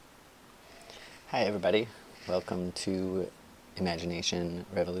Hi, everybody. Welcome to Imagination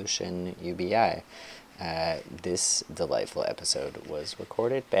Revolution UBI. This delightful episode was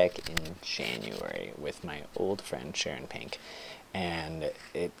recorded back in January with my old friend Sharon Pink, and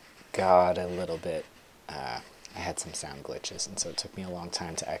it got a little bit. I had some sound glitches, and so it took me a long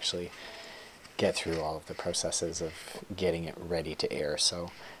time to actually get through all of the processes of getting it ready to air. So,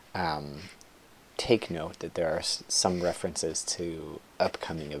 take note that there are some references to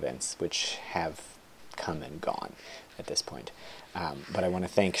upcoming events which have come and gone at this point. But I want to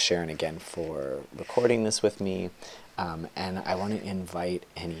thank Sharon again for recording this with me, and I want to invite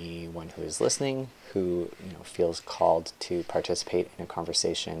anyone who is listening who feels called to participate in a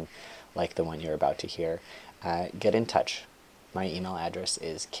conversation like the one you're about to hear. Get in touch. My email address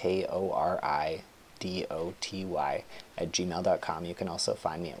is koridoty@gmail.com. You can also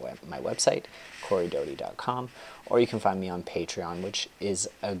find me at my website, koridoty.com, or you can find me on Patreon, which is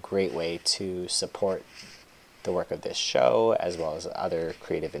a great way to support the work of this show as well as other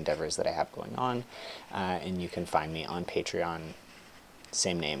creative endeavors that I have going on. And you can find me on Patreon,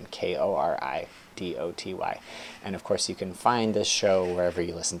 same name, KORIDOTY. And of course, you can find this show wherever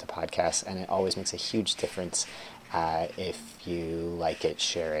you listen to podcasts, and it always makes a huge difference. If you like it,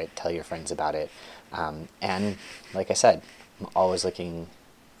 share it, tell your friends about it. And like I said, I'm always looking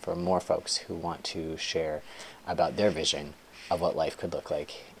for more folks who want to share about their vision of what life could look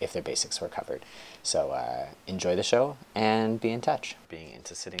like if their basics were covered. So enjoy the show and be in touch. Being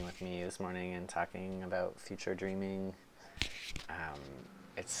into sitting with me this morning and talking about future dreaming,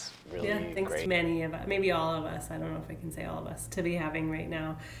 it's really great. Thanks to many of us, maybe all of us, I don't know if I can say all of us, to be having right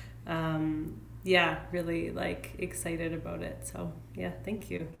now. Really excited about it. So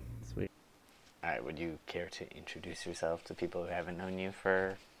thank you. Sweet. All right, would you care to introduce yourself to people who haven't known you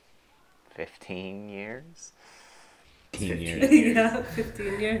for 15 years? 15 years.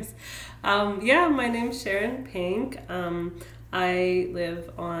 15 years. My name's Sharon Pink. I live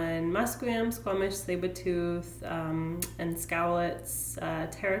on Musqueam, Squamish, Tsleil-Waututh, and Scowlet's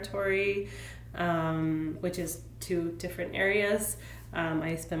territory, which is two different areas.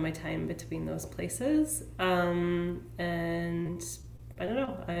 I spend my time between those places. And I don't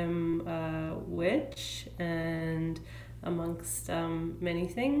know, I'm a witch and amongst many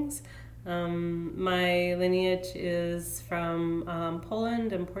things. My lineage is from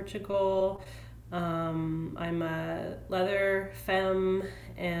Poland and Portugal. I'm a leather femme,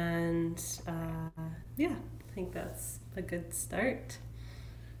 and I think that's a good start.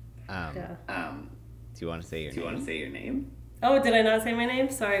 Do you want to say your name? Oh, did I not say my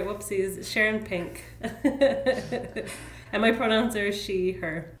name? Sorry, whoopsies. Sharon Pink. And my pronouns are she,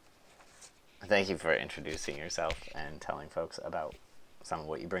 her. Thank you for introducing yourself and telling folks about some of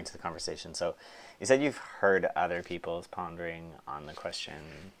what you bring to the conversation. So you said you've heard other people's pondering on the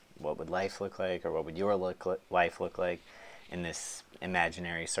question, what would life look like, or what would your life look like in this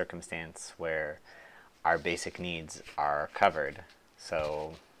imaginary circumstance where our basic needs are covered.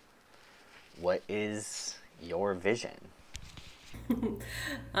 So what is your vision?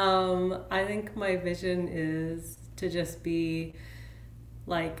 I think my vision is to just be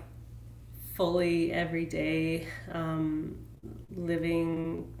fully everyday,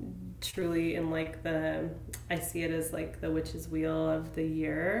 living truly in I see it as the witch's wheel of the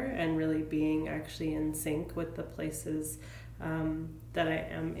year, and really being actually in sync with the places that I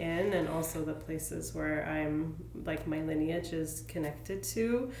am in, and also the places where I'm my lineage is connected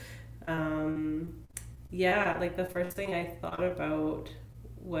to. The first thing I thought about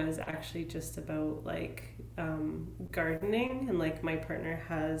was actually just about gardening, and my partner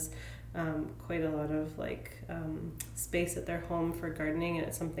has quite a lot of space at their home for gardening, and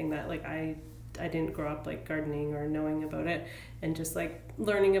it's something that I didn't grow up gardening or knowing about it, and just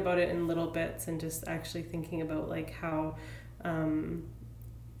learning about it in little bits, and just actually thinking about how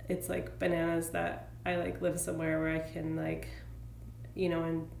it's bananas that I live somewhere where I can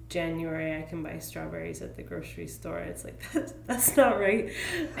in January I can buy strawberries at the grocery store. It's that's not right.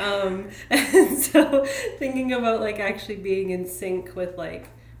 And so thinking about actually being in sync with the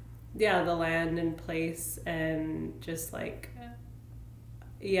land and place, and just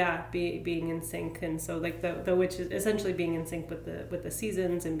being in sync. And so the which is essentially being in sync with the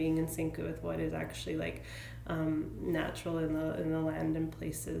seasons, and being in sync with what is actually natural in the land and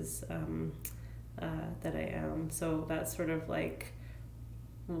places that I am. So that's sort of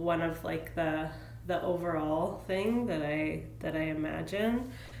one of the overall thing that I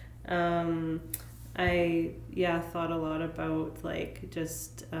imagine. I thought a lot about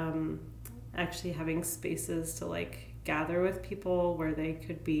just actually having spaces to gather with people, where they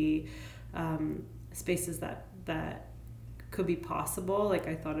could be spaces that could be possible. Like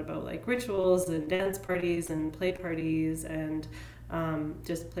I thought about like rituals and dance parties and play parties and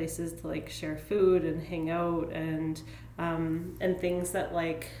just places to like share food and hang out and things that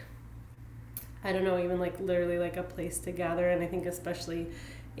like I don't know, even like literally like a place to gather. And I think especially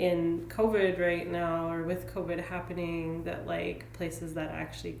in COVID right now, or with COVID happening, that like places that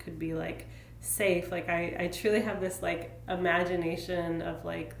actually could be like safe. Like I truly have this like imagination of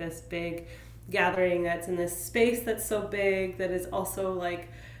like this big gathering that's in this space that's so big that is also like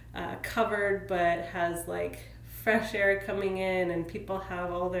covered but has like fresh air coming in and people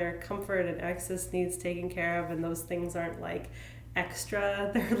have all their comfort and access needs taken care of, and those things aren't like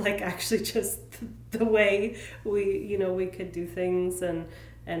extra, they're like actually just the way we could do things and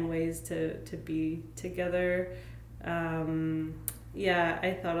ways to be together. Yeah,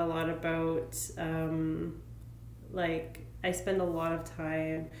 I thought a lot about like I spend a lot of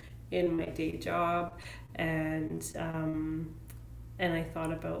time in my day job, and I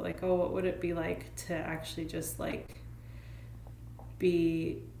thought about like, oh, what would it be like to actually just like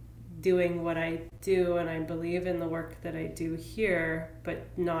be doing what I do, and I believe in the work that I do here, but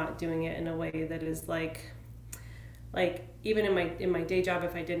not doing it in a way that is like even in my day job,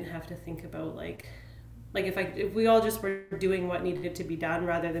 if I didn't have to think about like if we all just were doing what needed to be done,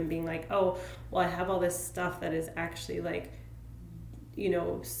 rather than being like, oh, well, I have all this stuff that is actually like,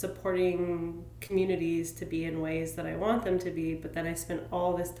 supporting communities to be in ways that I want them to be, but then I spent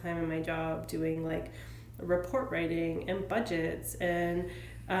all this time in my job doing like report writing and budgets and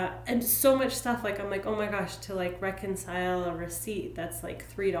so much stuff. Like I'm like, oh my gosh, to like reconcile a receipt that's like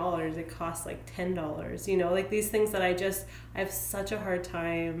 $3, it costs like $10. Like these things that I have such a hard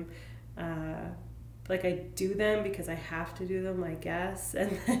time. Like I do them because I have to do them, I guess,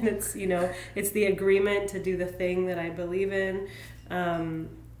 and then it's the agreement to do the thing that I believe in.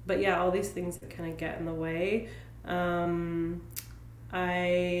 But yeah, all these things that kind of get in the way. I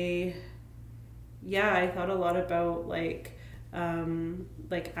thought a lot about like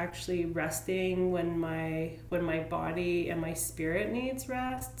actually resting when my body and my spirit needs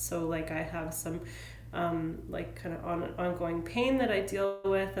rest. So like I have some like kind of ongoing pain that I deal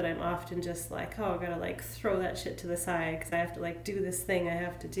with, that I'm often just like, oh, I gotta like throw that shit to the side because I have to like do this thing I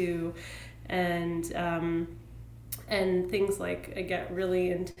have to do, and things like I get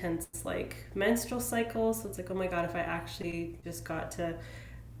really intense like menstrual cycles. So it's like, oh my god, if I actually just got to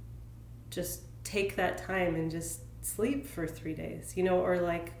just take that time and just sleep for 3 days, or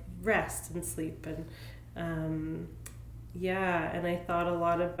like rest and sleep, and and I thought a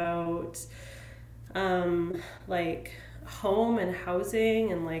lot about like home and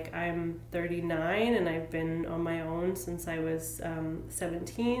housing, and like I'm 39 and I've been on my own since I was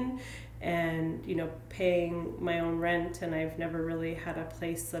 17, and paying my own rent, and I've never really had a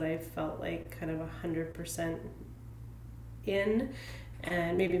place that I felt like kind of 100% in,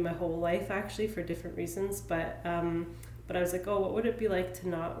 and maybe my whole life actually, for different reasons, but I was like, oh, what would it be like to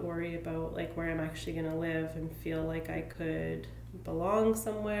not worry about like where I'm actually going to live, and feel like I could belong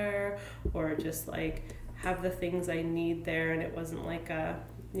somewhere, or just like have the things I need there, and it wasn't like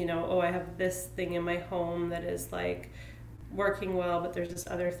oh, I have this thing in my home that is like working well, but there's this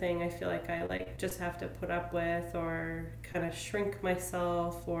other thing I feel like I like just have to put up with, or kind of shrink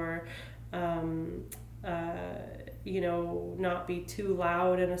myself, or not be too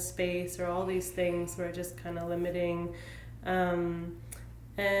loud in a space, or all these things were just kind of limiting. And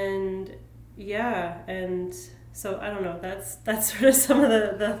so I don't know, that's sort of some of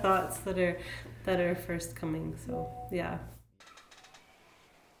the thoughts that are first coming. So yeah.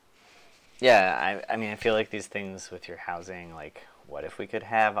 Yeah, I mean, I feel like these things with your housing, like, what if we could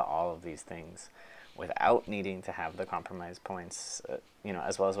have all of these things without needing to have the compromise points,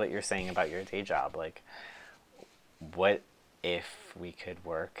 as well as what you're saying about your day job. Like, what if we could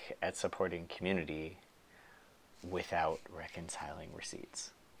work at supporting community without reconciling receipts?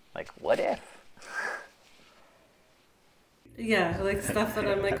 Like, what if? Yeah, like stuff that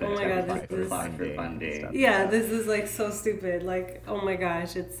I'm like, oh my god, this is funding. Yeah, this is like so stupid. Like, oh my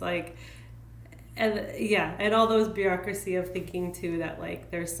gosh, it's like, and all those bureaucracy of thinking too, that like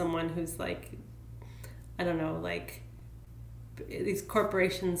there's someone who's like, I don't know, like these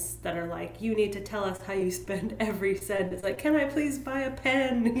corporations that are like, you need to tell us how you spend every cent. It's like, can I please buy a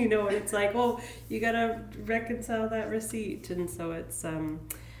pen? And it's like, well, you gotta reconcile that receipt. And so it's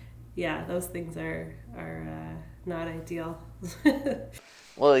those things are not ideal.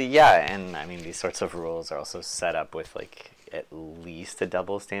 Well, yeah, and I mean, these sorts of rules are also set up with like at least a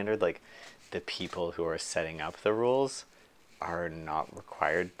double standard. Like, the people who are setting up the rules are not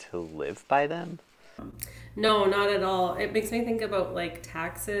required to live by them. No, not at all. It makes me think about like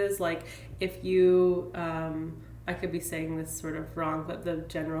taxes. Like if you I could be saying this sort of wrong, but the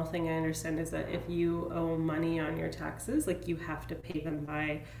general thing I understand is that if you owe money on your taxes, like you have to pay them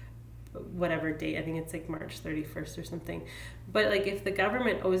by whatever date. I think it's like March 31st or something. But like if the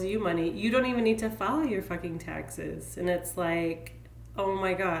government owes you money, you don't even need to file your fucking taxes. And it's like, oh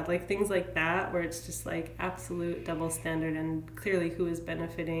my God, like things like that where it's just like absolute double standard and clearly who is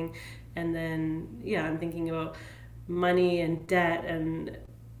benefiting. And then, yeah, I'm thinking about money and debt and,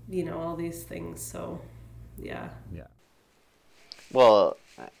 all these things. So, yeah. Yeah. Well,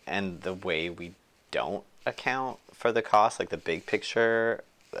 and the way we don't account for the cost, like the big picture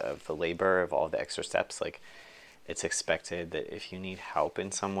of the labor, of all the extra steps, like it's expected that if you need help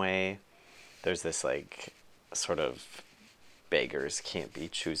in some way, there's this like sort of beggars can't be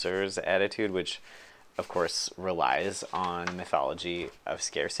choosers attitude, which of course relies on mythology of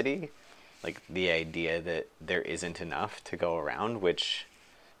scarcity, like the idea that there isn't enough to go around, which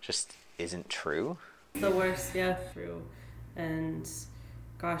just isn't true. The worst, yeah, true. And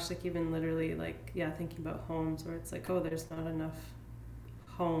gosh, like even literally like, yeah, thinking about homes where it's like, oh, there's not enough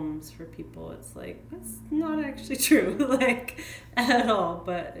homes for people. It's like, that's not actually true, like at all.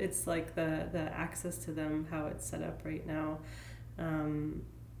 But it's like the access to them, how it's set up right now.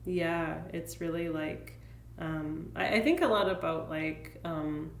 Yeah, it's really like, I think a lot about like,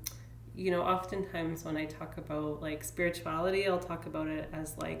 oftentimes when I talk about like spirituality, I'll talk about it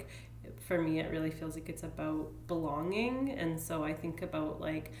as like, for me, it really feels like it's about belonging. And so I think about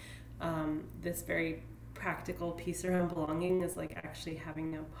like this very practical piece around belonging is like actually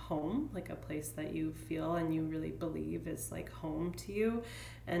having a home, like a place that you feel and you really believe is like home to you.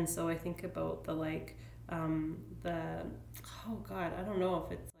 And so I think about the like, oh God, I don't know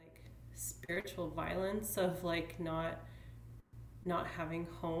if it's like spiritual violence of like not having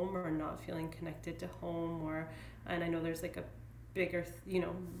home or not feeling connected to home, or, and I know there's like a bigger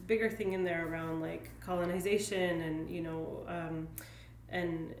thing in there around like colonization and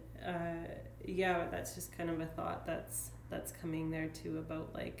yeah, that's just kind of a thought that's coming there too,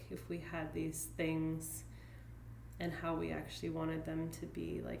 about like if we had these things and how we actually wanted them to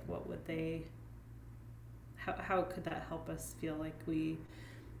be, like what would they, how could that help us feel like we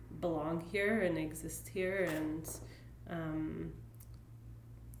belong here and exist here. And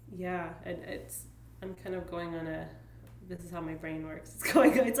yeah, and I'm kind of going on a, this is how my brain works.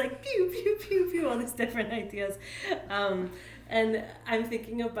 It's like pew, pew, pew, pew, all these different ideas. And I'm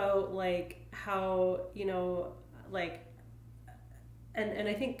thinking about like how, like, and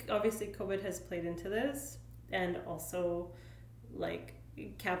I think obviously COVID has played into this, and also like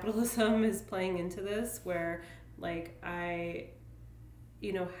capitalism is playing into this, where like I,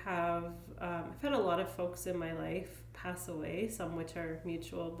 have, I've had a lot of folks in my life pass away, some which are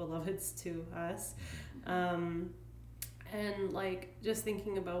mutual beloveds to us. And like just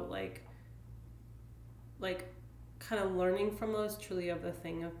thinking about like kind of learning from those, truly of the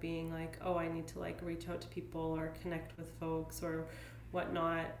thing of being like, oh, I need to like reach out to people or connect with folks or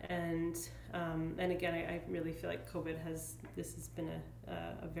whatnot. And again, I really feel like this has been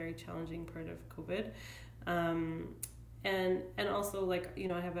a very challenging part of COVID. And also like,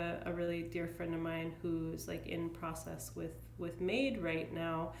 I have a really dear friend of mine who's like in process with MAID right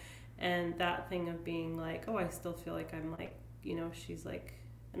now. And that thing of being like, oh, I still feel like I'm like, she's like,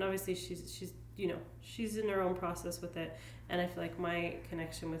 and obviously she's she's in her own process with it. And I feel like my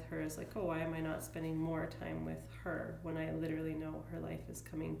connection with her is like, oh, why am I not spending more time with her when I literally know her life is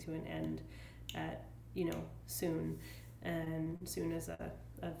coming to an end at, soon. And soon is a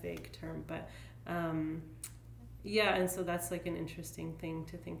vague term, but yeah. And so that's like an interesting thing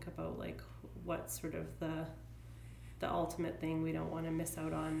to think about, like what sort of the ultimate thing we don't want to miss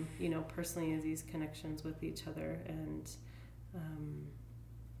out on, personally, is these connections with each other. And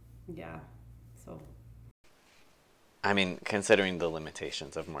yeah, so. I mean, considering the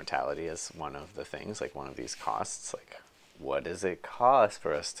limitations of mortality as one of the things, like one of these costs, like what does it cost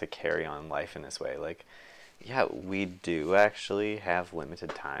for us to carry on life in this way? Like, yeah, we do actually have limited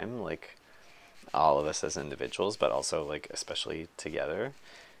time, like all of us as individuals, but also like especially together,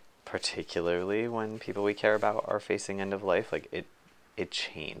 particularly when people we care about are facing end of life. Like it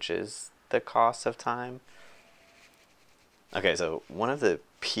changes the cost of time. Okay, so one of the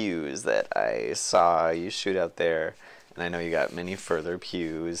pews that I saw you shoot out there, and I know you got many further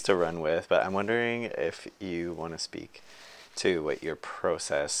pews to run with, but I'm wondering if you want to speak to what your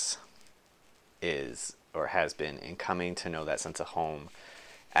process is or has been in coming to know that sense of home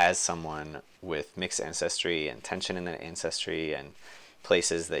as someone with mixed ancestry and tension in that ancestry and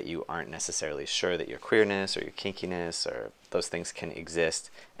places that you aren't necessarily sure that your queerness or your kinkiness or those things can exist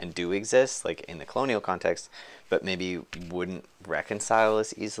and do exist, like in the colonial context, but maybe wouldn't reconcile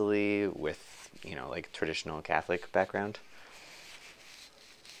as easily with like traditional Catholic background.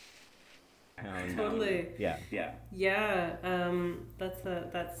 Totally. Yeah. Yeah,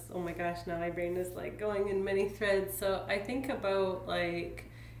 that's oh my gosh, now my brain is like going in many threads. So I think about my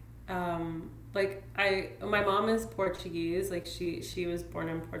mom is Portuguese. Like she was born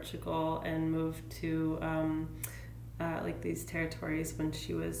in Portugal and moved to like these territories when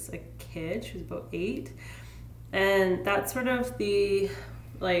she was a kid. She was about 8, and that's sort of the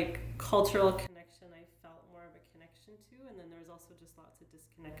like cultural connection I felt more of a connection to. And then there's also just lots of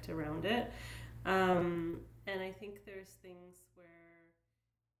disconnect around it. And I think there's things where,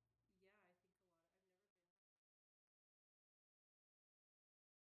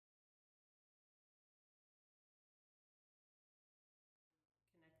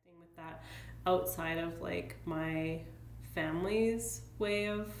 connecting with that outside of like my family's way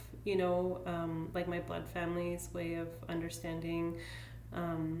of, like my blood family's way of understanding, I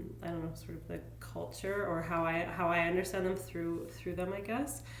don't know, sort of the culture, or how I understand them through them, I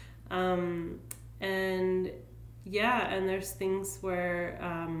guess. And yeah, and there's things where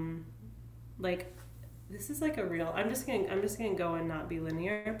like this is like a real, I'm just gonna go and not be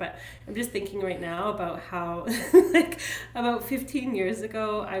linear, but I'm just thinking right now about how like about 15 years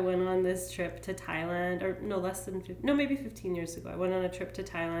ago I went on this trip to Thailand, or no, less than no, maybe 15 years ago I went on a trip to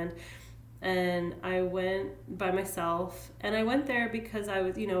Thailand, and I went by myself, and I went there because I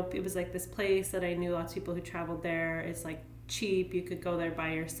was, it was like this place that I knew lots of people who traveled there. It's like cheap, you could go there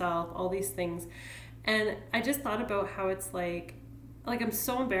by yourself, all these things. And I just thought about how it's like I'm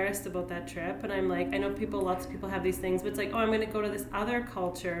so embarrassed about that trip, and I'm like, I know lots of people have these things, but it's like, oh, I'm going to go to this other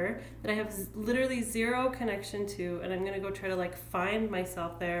culture that I have literally zero connection to, and I'm going to go try to like find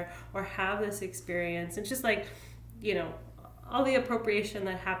myself there or have this experience. It's just like, all the appropriation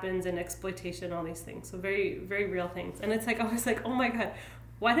that happens and exploitation, all these things. So very, very real things. And it's like, I was like, oh my God,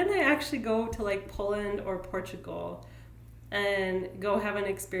 why didn't I actually go to like Poland or Portugal and go have an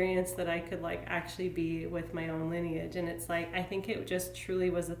experience that I could like actually be with my own lineage? And it's like, I think it just truly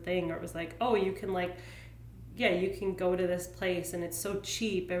was a thing, or it was like, oh, you can like, yeah, you can go to this place and it's so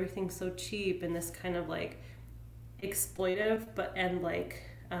cheap, everything's so cheap, and this kind of like exploitive, but and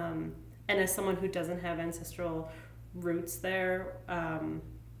as someone who doesn't have ancestral roots there,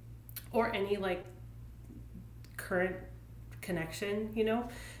 or any like current connection,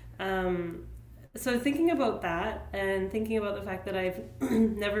 so thinking about that, and thinking about the fact that I've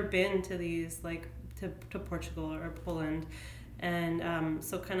never been to these like to Portugal or Poland, and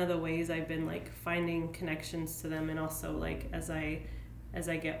so kind of the ways I've been like finding connections to them, and also like as I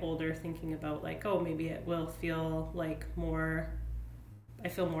get older, thinking about like, oh, maybe it will feel like more, I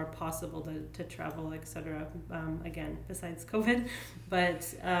feel more possible to travel, etc. Again, besides COVID,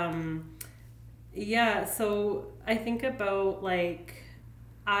 but yeah. So I think about like,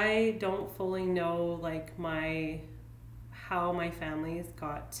 I don't fully know like how my family's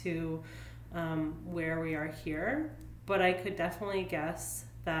got to where we are here, but I could definitely guess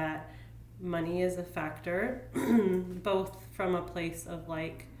that money is a factor, both from a place of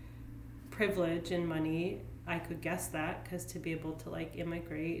like privilege and money. I could guess that, because to be able to like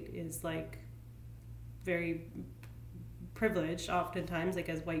immigrate is like very privileged oftentimes, like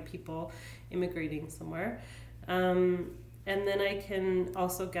as white people immigrating somewhere. And then I can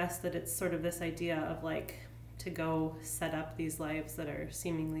also guess that it's sort of this idea of like to go set up these lives that are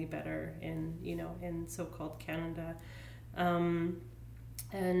seemingly better in so-called Canada. And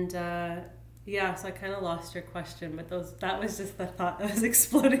yeah, so I kind of lost your question, but that was just the thought that was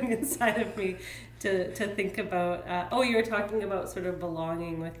exploding inside of me to think about. Oh, you were talking about sort of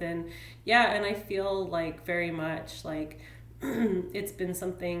belonging within. Yeah, and I feel like very much like it's been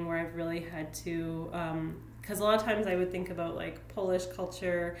something where I've really had to, because a lot of times I would think about like Polish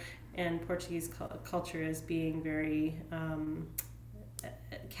culture and Portuguese culture as being very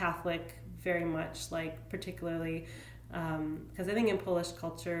Catholic, very much like particularly, because I think in Polish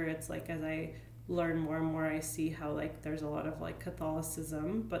culture it's like, as I learn more and more, I see how like there's a lot of like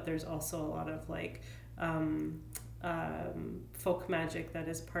Catholicism, but there's also a lot of like folk magic that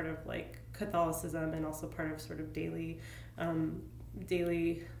is part of like Catholicism, and also part of sort of daily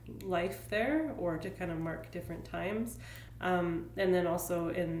life there, or to kind of mark different times. And then also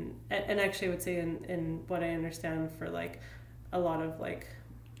and actually I would say in what I understand for like a lot of like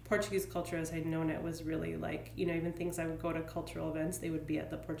Portuguese culture as I'd known it was really like, even things I would go to cultural events, they would be at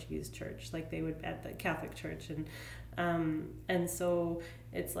the Portuguese church, like they would at the Catholic church, and so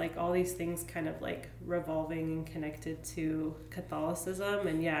it's like all these things kind of like revolving and connected to Catholicism.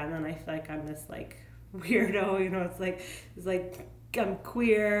 And yeah, and then I feel like I'm this like weirdo, it's like I'm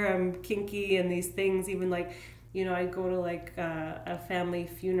queer, I'm kinky, and these things, even like I'd go to like a family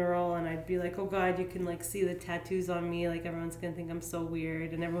funeral and I'd be like, oh God, you can like see the tattoos on me. Like everyone's going to think I'm so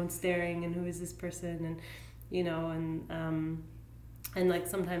weird and everyone's staring and who is this person? And, and like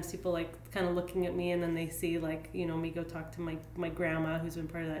sometimes people like kind of looking at me and then they see like, me go talk to my grandma who's been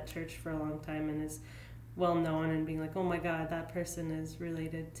part of that church for a long time and is well known and being like, oh my God, that person is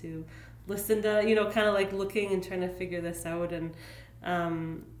related to Lucinda, kind of like looking and trying to figure this out. And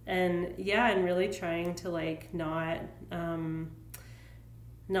really trying to like not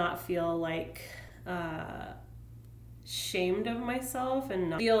feel like shamed of myself and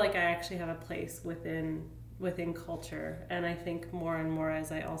not feel like I actually have a place within culture. And I think more and more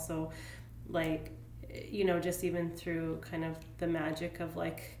as I also like just even through kind of the magic of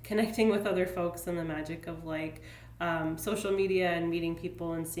like connecting with other folks and the magic of like social media and meeting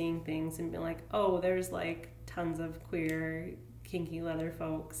people and seeing things and being like, oh, there's like tons of queer kinky leather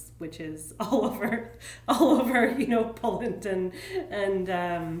folks, which is all over Poland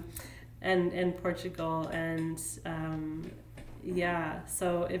and Portugal and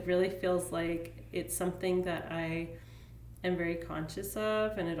so it really feels like it's something that I am very conscious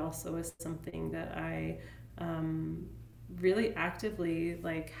of, and it also is something that I really actively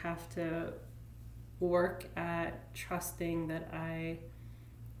like have to work at trusting that I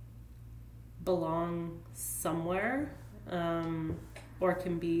belong somewhere, or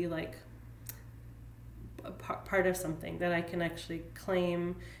can be like a part of something that I can actually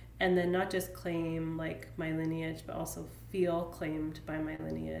claim, and then not just claim like my lineage, but also feel claimed by my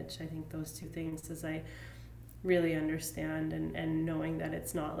lineage. I think those two things, as I really understand and knowing that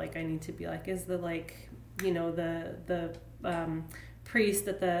it's not like I need to be like, is the like, the priest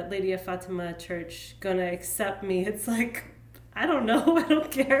at the Lady of Fatima church gonna accept me? It's like, I don't know, I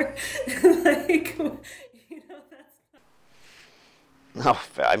don't care. Like, that's No,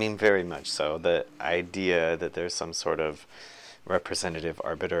 I mean, very much so. The idea that there's some sort of representative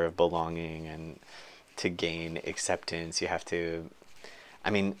arbiter of belonging, and to gain acceptance, you have to, I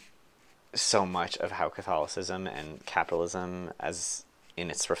mean, so much of how Catholicism and capitalism, as in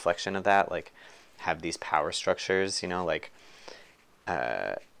its reflection of that, like, have these power structures, like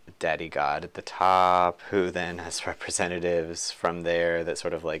Daddy God at the top, who then has representatives from there that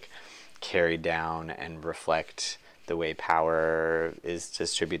sort of like carry down and reflect the way power is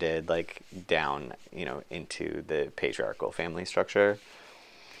distributed, like down, into the patriarchal family structure.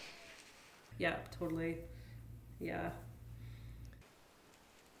 Yeah, totally. Yeah.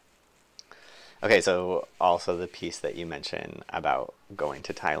 Okay, so also the piece that you mentioned about going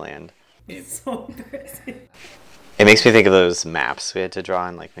to Thailand. It's so embarrassing. It makes me think of those maps we had to draw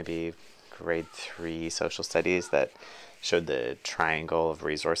in like maybe grade 3 social studies that showed the triangle of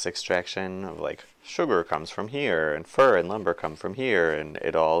resource extraction of like sugar comes from here and fur and lumber come from here and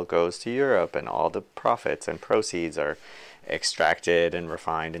it all goes to Europe and all the profits and proceeds are extracted and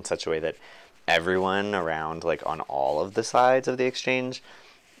refined in such a way that everyone around, like on all of the sides of the exchange,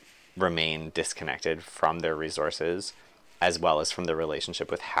 remain disconnected from their resources as well as from the relationship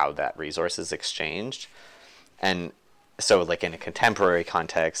with how that resource is exchanged. And so like in a contemporary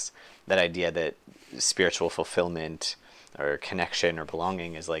context, that idea that spiritual fulfillment or connection or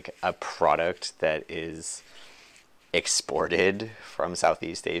belonging is like a product that is exported from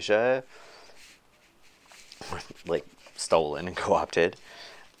Southeast Asia, like stolen and co-opted,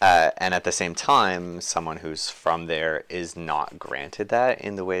 and at the same time someone who's from there is not granted that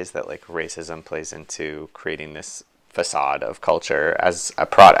in the ways that like racism plays into creating this facade of culture as a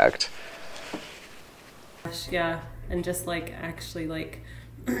product. Yeah, and just like actually like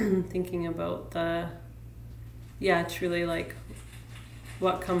thinking about truly like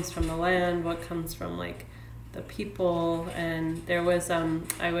what comes from the land, what comes from like the people. And there was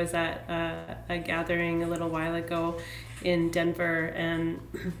I was at a gathering a little while ago in Denver, and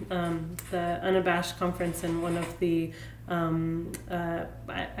the Unabashed conference, and one of the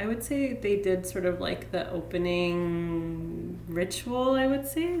I would say they did sort of like the opening ritual, I would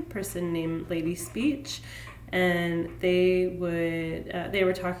say, a person named Lady Speech. And they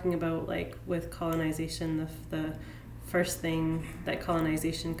were talking about like with colonization, the first thing that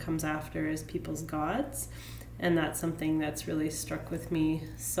colonization comes after is people's gods. And that's something that's really struck with me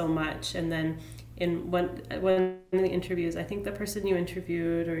so much. And then in one of the interviews, I think the person you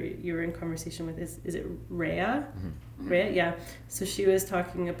interviewed or you were in conversation with is it Rhea? Mm-hmm. Rhea, yeah. So she was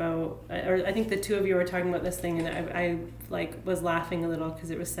talking about, or I think the two of you were talking about this thing, and I like was laughing a little because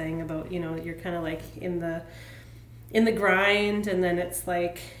it was saying about, you're kind of like in the grind, and then it's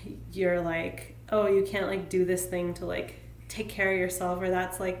like you're like, oh, you can't like do this thing to like take care of yourself, or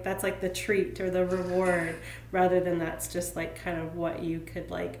that's like the treat or the reward, rather than that's just like kind of what you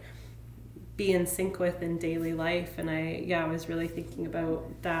could like be in sync with in daily life. And I was really thinking about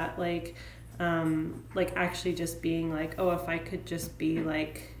that, like actually just being like, oh, if I could just be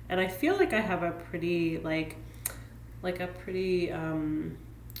like, and I feel like I have a pretty like a pretty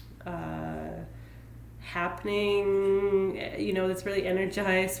happening, that's really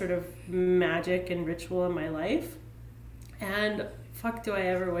energized sort of magic and ritual in my life. And fuck, do I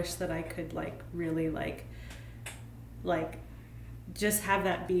ever wish that I could like really like just have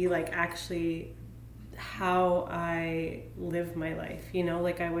that be like actually how I live my life,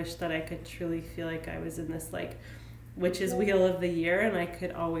 like I wish that I could truly feel like I was in this like witch's wheel of the year, and I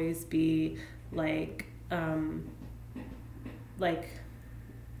could always be like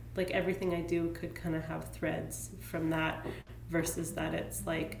like everything I do could kind of have threads from that, versus that it's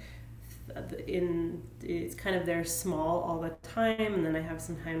like it's kind of there small all the time, and then I have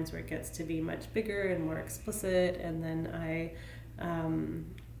some times where it gets to be much bigger and more explicit, and then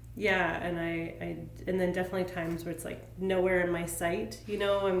and then definitely times where it's like nowhere in my sight,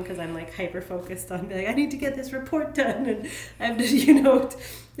 and because I'm like hyper focused on like I need to get this report done, and I have to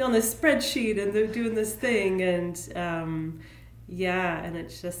on this spreadsheet, and they're doing this thing, and and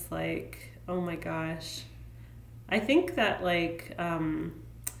it's just like, oh my gosh, I think that like in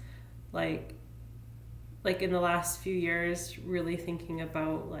the last few years, really thinking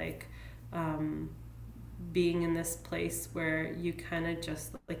about like being in this place where you kind of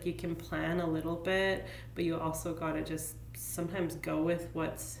just like you can plan a little bit, but you also got to just sometimes go with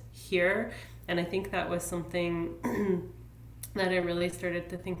what's here. And I think that was something that I really started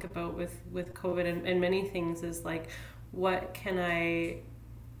to think about with COVID and many things, is like, what can I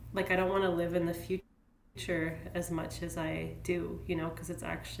don't want to live in the future as much as I do, because it's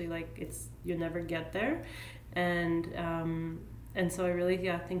actually like you'll never get there. And so I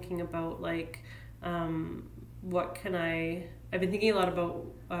really thinking about like what can I've been thinking a lot about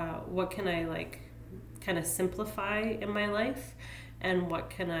what can I like kind of simplify in my life, and what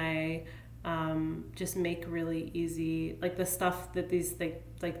can I just make really easy, like the stuff that these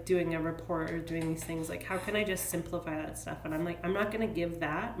like doing a report or doing these things, like how can I just simplify that stuff. And I'm like, I'm not going to give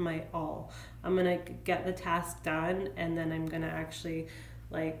that my all. I'm going to get the task done, and then I'm going to actually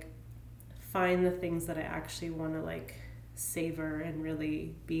like find the things that I actually want to like savor and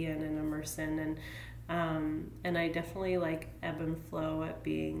really be in and immerse in. And I definitely like ebb and flow at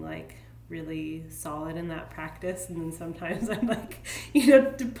being like really solid in that practice, and then sometimes I'm like,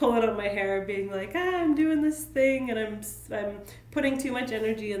 to pull it up my hair, being like, I'm doing this thing, and I'm putting too much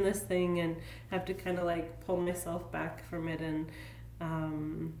energy in this thing, and have to kind of like pull myself back from it. And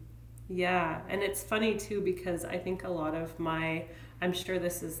and it's funny too, because I think a lot of I'm sure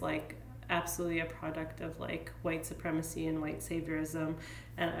this is like absolutely a product of like white supremacy and white saviorism,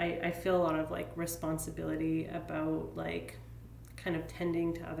 and I feel a lot of like responsibility about like kind of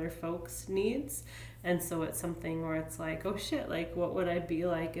tending to other folks' needs. And so it's something where it's like, oh shit, like what would I be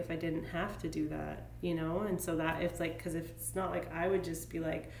like if I didn't have to do that, and so that it's like, because if it's not like I would just be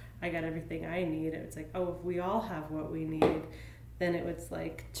like I got everything I need, it's like, oh, if we all have what we need, then it was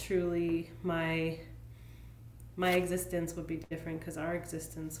like truly my existence would be different, because our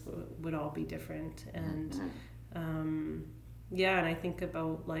existence would all be different. And and I think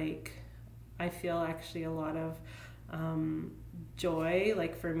about like I feel actually a lot of joy,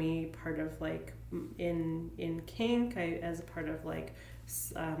 like for me, part of like in kink, as a part of like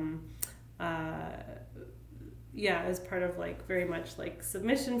as part of like very much like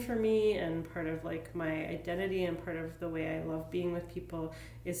submission for me, and part of like my identity, and part of the way I love being with people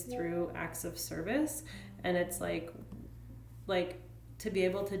is through acts of service. And it's like to be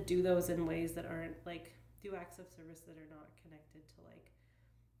able to do those in ways that aren't like do acts of service that are not connected to like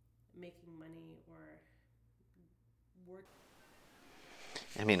making money or work.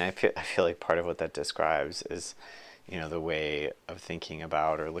 I mean, I feel like part of what that describes is, the way of thinking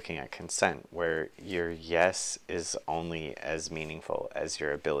about or looking at consent, where your yes is only as meaningful as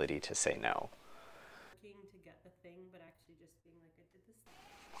your ability to say no. To get the thing, but actually just being like, I did this.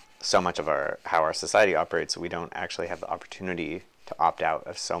 So much of how our society operates, we don't actually have the opportunity to opt out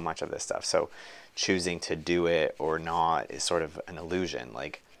of so much of this stuff. So choosing to do it or not is sort of an illusion.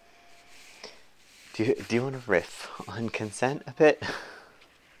 Like, do you want to riff on consent a bit?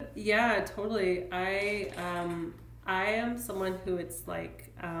 Yeah, totally. I am someone who it's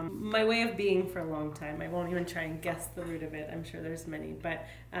like my way of being for a long time. I won't even try and guess the root of it. I'm sure there's many, but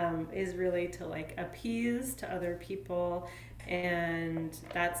is really to like appease to other people, and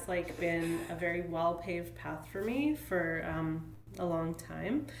that's like been a very well paved path for me for a long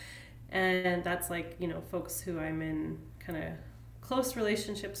time. And that's like folks who I'm in kind of close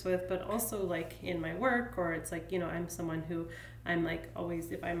relationships with, but also like in my work, or it's like, I'm someone who I'm like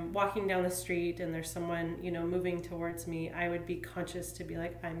always, if I'm walking down the street and there's someone, moving towards me, I would be conscious to be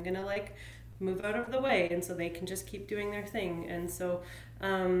like, I'm gonna like move out of the way, and so they can just keep doing their thing. And so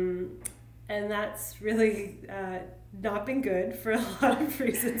and that's really not been good for a lot of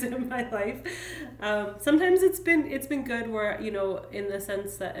reasons in my life. Sometimes it's been good where, in the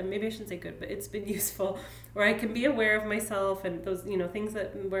sense that, and maybe I shouldn't say good, but it's been useful where I can be aware of myself and those, things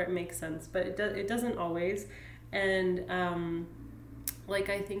that where it makes sense, but it doesn't always. And like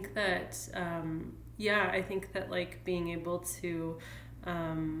I think that I think that like being able to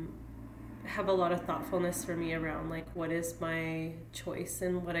have a lot of thoughtfulness for me around like what is my choice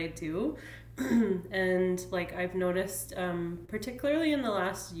and what I do. And like I've noticed particularly in the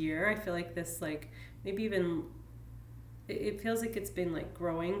last year, I feel like this, like maybe even it feels like it's been like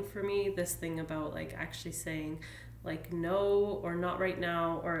growing for me, this thing about like actually saying like no, or not right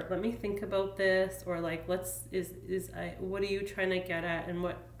now, or let me think about this, or like what are you trying to get at, and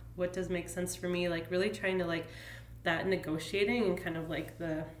what does make sense for me, like really trying to like that negotiating and kind of like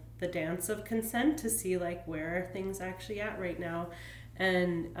the dance of consent to see like where are things actually at right now.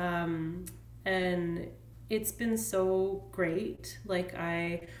 And it's been so great. Like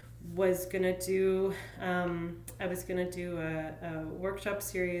I was gonna do a workshop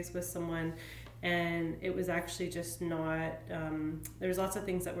series with someone, and it was actually just not there's lots of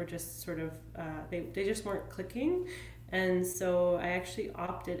things that were just sort of they just weren't clicking. And so I actually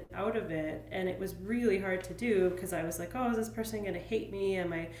opted out of it, and it was really hard to do because I was like, oh, is this person going to hate me?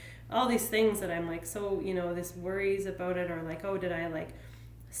 Am I, all these things that I'm like, so, this worries about it, or like, oh, did I like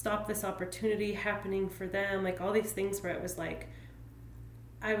stop this opportunity happening for them? Like all these things where it was like,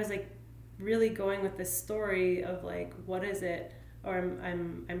 I was like really going with this story of like, what is it? Or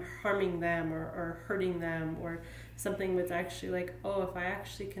I'm harming them or hurting them, or something that's actually like, oh, if I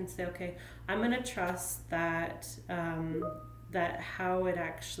actually can say, okay, I'm going to trust that that how it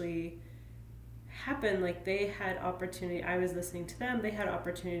actually happened, like they had opportunity, I was listening to them, they had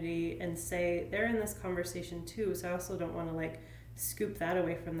opportunity, and say they're in this conversation too, so I also don't want to like scoop that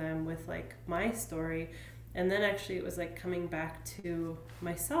away from them with like my story. And then actually it was like coming back to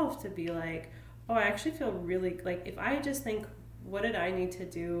myself to be like, oh, I actually feel really like, if I just think, what did I need to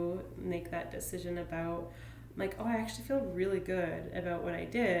do, make that decision about, like, oh, I actually feel really good about what I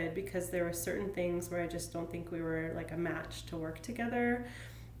did, because there were certain things where I just don't think we were like a match to work together.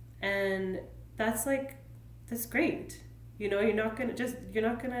 And that's like, that's great. You're not gonna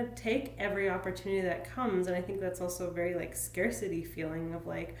take every opportunity that comes. And I think that's also a very like scarcity feeling of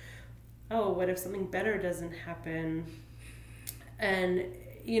like, oh, what if something better doesn't happen? And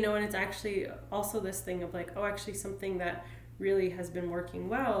and it's actually also this thing of like, oh, actually something that really has been working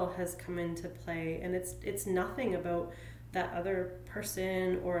well has come into play, and it's nothing about that other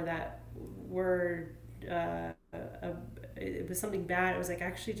person or that word it was something bad. It was like,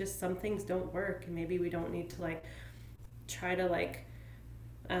 actually just some things don't work, and maybe we don't need to like try to like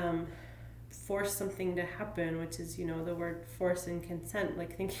force something to happen, which is the word force and consent,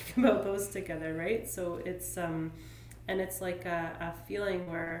 like thinking about those together, right? So it's and it's like a feeling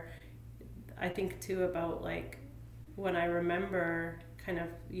where I think too about like when I remember kind of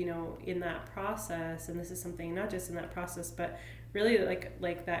in that process, and this is something not just in that process but really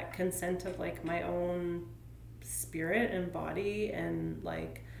like that consent of like my own spirit and body and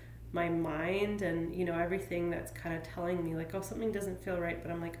like my mind, and everything that's kind of telling me like, oh, something doesn't feel right,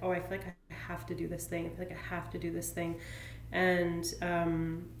 but I'm like, oh, I feel like I have to do this thing, I feel like I have to do this thing. And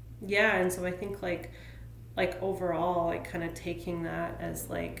and so I think like overall, like kind of taking that as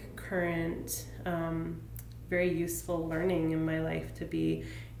like current very useful learning in my life to be,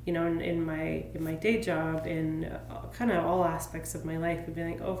 in my day job, in kind of all aspects of my life, would be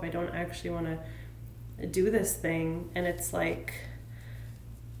like, oh, if I don't actually want to do this thing, and it's like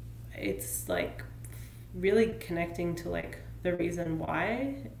really connecting to like the reason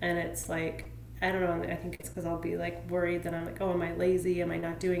why. And it's like, I don't know, I think it's because I'll be like worried that I'm like, oh, am I lazy, am I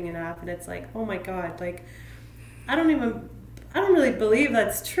not doing enough? And it's like, oh my god, like I don't really believe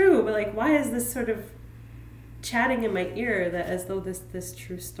that's true, but like, why is this sort of chatting in my ear that as though this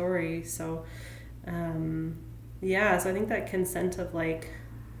true story? So so I think that consent of like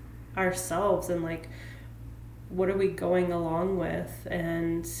ourselves, and like what are we going along with,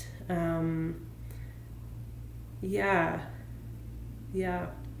 and and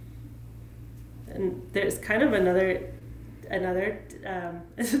there's kind of another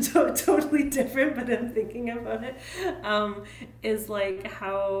it's totally different, but I'm thinking about it, is like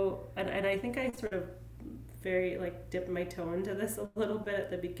how, and I think I sort of very like dipped my toe into this a little bit at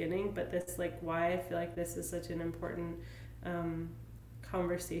the beginning, but this like why I feel like this is such an important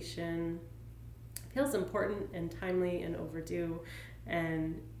conversation feels important and timely and overdue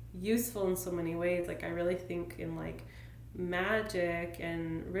and useful in so many ways. Like I really think in like magic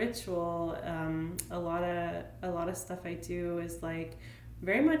and ritual, a lot of stuff I do is like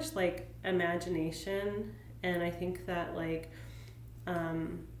very much like imagination, and I think that like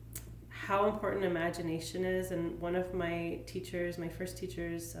how important imagination is. And one of my teachers, my first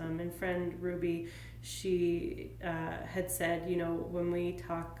teachers, and friend Ruby, she had said, you know, when we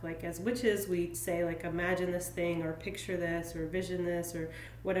talk like as witches, we say like imagine this thing or picture this or vision this or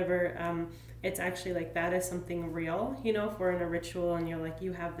whatever. It's actually like that is something real. You know, if we're in a ritual and you're like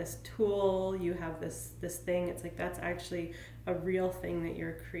you have this tool, you have this thing, it's like that's actually a real thing that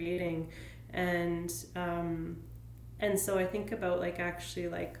you're creating. And so I think about like actually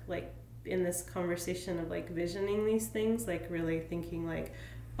like in this conversation of like visioning these things, like really thinking like,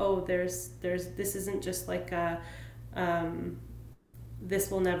 oh, there's this isn't just like a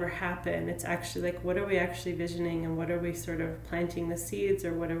this will never happen. It's actually like what are we actually visioning, and what are we sort of planting the seeds,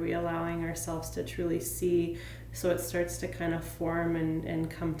 or what are we allowing ourselves to truly see, so it starts to kind of form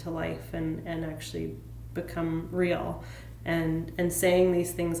and come to life and actually become real. And saying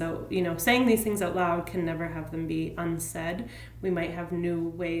these things out, you know, saying these things out loud can never have them be unsaid. We might have new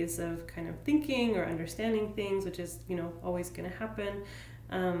ways of kind of thinking or understanding things, which is, you know, always going to happen.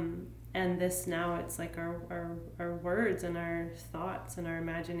 And this now, it's like our words and our thoughts and our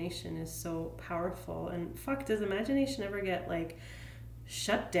imagination is so powerful. And fuck, does imagination ever get like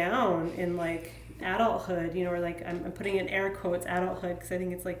shut down in like adulthood, you know, or like I'm putting in air quotes adulthood because I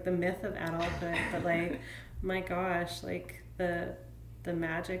think it's like the myth of adulthood, but like my gosh, like the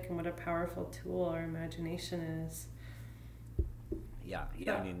magic and what a powerful tool our imagination is. Yeah,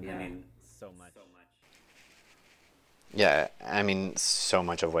 Yeah, I mean, yeah. I mean, so much. Yeah, I mean, so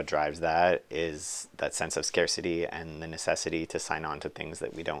much of what drives that is that sense of scarcity and the necessity to sign on to things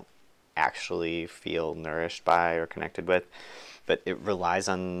that we don't actually feel nourished by or connected with. But it relies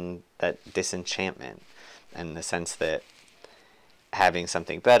on that disenchantment and the sense that having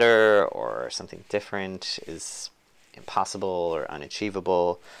something better or something different is impossible or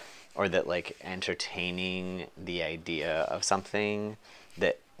unachievable, or that like entertaining the idea of something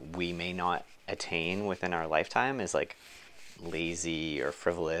that we may not attain within our lifetime is like lazy or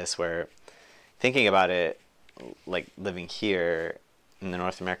frivolous, where thinking about it, like living here in the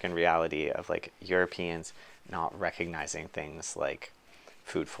North American reality of like Europeans not recognizing things like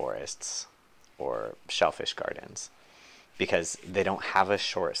food forests or shellfish gardens because they don't have a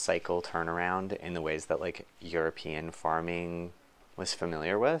short cycle turnaround in the ways that like European farming was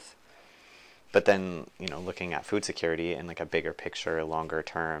familiar with. But then, you know, looking at food security in like a bigger picture, longer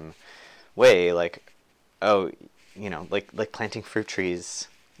term way, like, oh, you know, like planting fruit trees,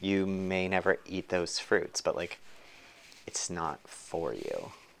 you may never eat those fruits, but like it's not for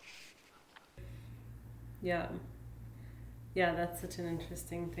you. Yeah. Yeah, that's such an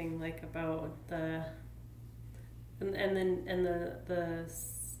interesting thing, like about the and then and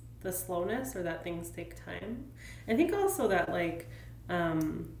the slowness, or that things take time. I think also that like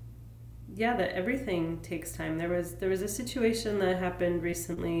yeah, that everything takes time. There was a situation that happened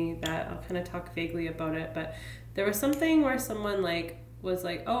recently that I'll kind of talk vaguely about it, but there was something where someone like was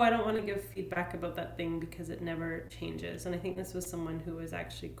like, "Oh, I don't want to give feedback about that thing because it never changes." And I think this was someone who was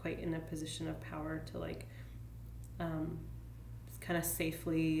actually quite in a position of power to like um, kind of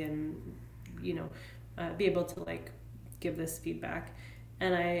safely and you know be able to like give this feedback.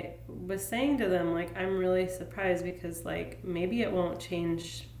 And I was saying to them like, I'm really surprised because like maybe it won't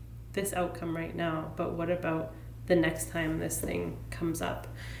change this outcome right now, but what about the next time this thing comes up?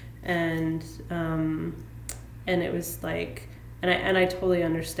 And and it was like, and I totally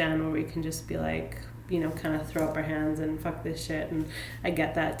understand where we can just be like, you know, kind of throw up our hands and fuck this shit, and I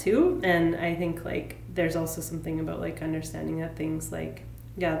get that too. And I think like there's also something about like understanding that things like,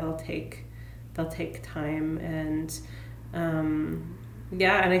 yeah, they'll take time. And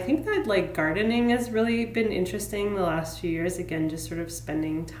yeah, and I think that like gardening has really been interesting the last few years, again just sort of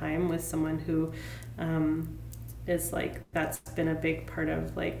spending time with someone who is like, that's been a big part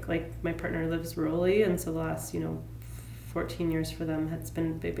of like my partner lives rurally, and so the last, you know, 14 years for them has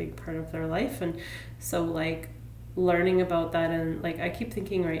been a big part of their life. And so like learning about that, and like I keep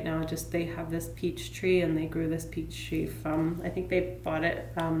thinking right now, just they have this peach tree, and they grew this peach tree from, I think they bought it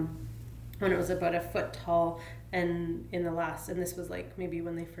when it was about a foot tall, and this was like maybe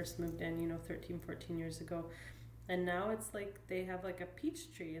when they first moved in, you know, 13, 14 years ago. And now it's like they have like a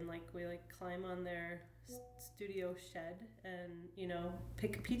peach tree, and like we like climb on their studio shed and, you know,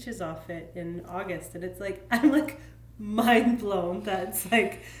 pick peaches off it in August. And it's like, I'm like, mind blown that's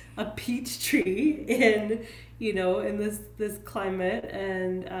like a peach tree in, in this climate,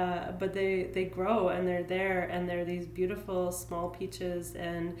 and but they grow and they're there, and they're these beautiful small peaches,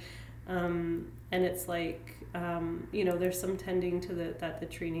 and it's like, there's some tending to that the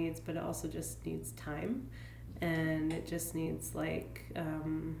tree needs, but it also just needs time, and it just needs like,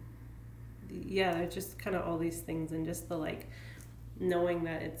 there's just kind of all these things, and just the like knowing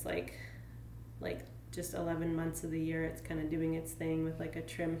that it's like just 11 months of the year it's kind of doing its thing with like a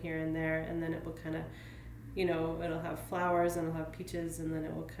trim here and there, and then it will kind of, it'll have flowers and it'll have peaches, and then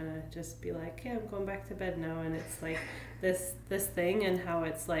it will kind of just be like, okay, I'm going back to bed now. And it's like this thing, and how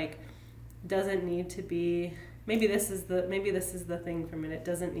it's like doesn't need to be, maybe this is the thing from it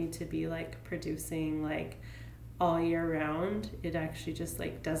doesn't need to be like producing like all year round. It actually just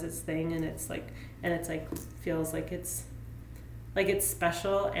like does its thing, and it's like feels like it's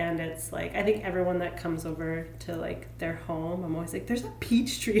special. And it's like, I think everyone that comes over to like their home, I'm always like, there's a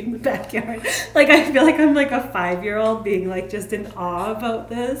peach tree in the backyard. Like, I feel like I'm like a 5-year-old being like just in awe about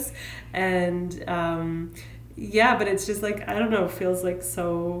this. And but it's just like, I don't know, it feels like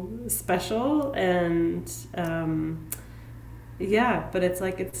so special. And but it's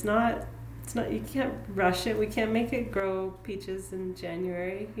like, it's not, you can't rush it. We can't make it grow peaches in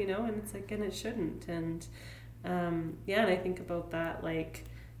January, and it's like, and it shouldn't. And and I think about that, like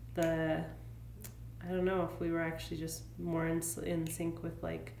I don't know, if we were actually just more in sync with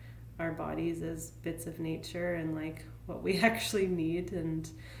like our bodies as bits of nature, and like what we actually need. And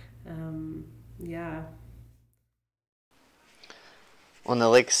Well, the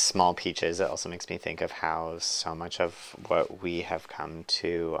like small peaches, it also makes me think of how so much of what we have come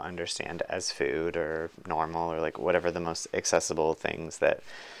to understand as food or normal, or like whatever the most accessible things that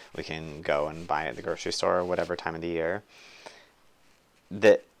we can go and buy at the grocery store or whatever time of the year,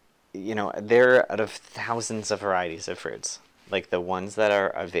 that, they're out of thousands of varieties of fruits. Like, the ones that are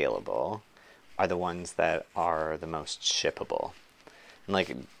available are the ones that are the most shippable. And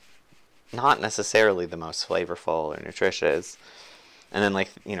like, not necessarily the most flavorful or nutritious. And then, like,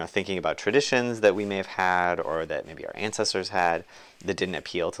 thinking about traditions that we may have had, or that maybe our ancestors had, that didn't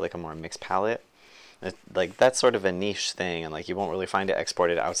appeal to like a more mixed palate. Like, that's sort of a niche thing, and like you won't really find it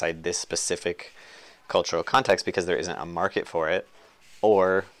exported outside this specific cultural context because there isn't a market for it,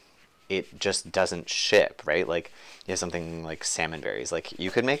 or it just doesn't ship, right? Like, you have something like salmon berries. Like,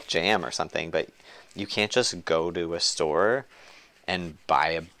 you could make jam or something, but you can't just go to a store and buy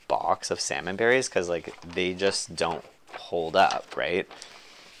a box of salmon berries, because like they just don't hold up, right?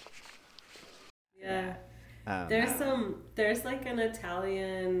 Yeah. There's like an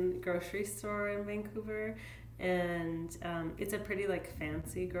Italian grocery store in Vancouver, and it's a pretty like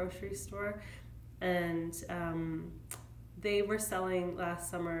fancy grocery store, and they were selling last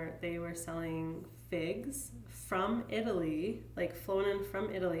summer. They were selling figs from Italy, like flown in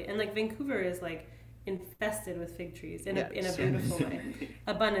from Italy, and like Vancouver is like infested with fig trees in a beautiful way,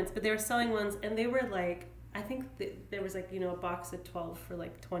 abundance. But they were selling ones, and they were like, I think there was like, a box of 12 for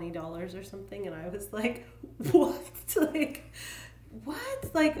like $20 or something, and I was like, what? Like,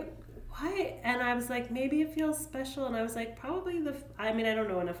 what? Like, why? And I was like, maybe it feels special, and I was like, probably I don't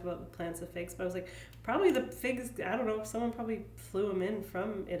know enough about plants of figs, but I was like, probably the figs, I don't know, someone probably flew them in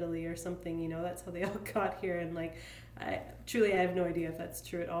from Italy or something, that's how they all got here. And like, I have no idea if that's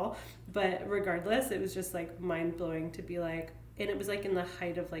true at all, but regardless, it was just like mind-blowing to be like, and it was like in the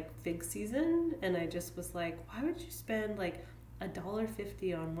height of like fig season, and I just was like, why would you spend like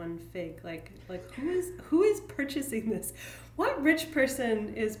 $1.50 on one fig? Like who is purchasing this? What rich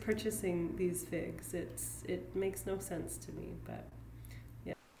person is purchasing these figs? It makes no sense to me. But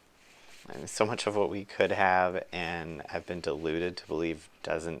yeah, And so much of what we could have and have been deluded to believe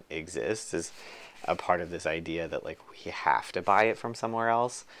doesn't exist is a part of this idea that like we have to buy it from somewhere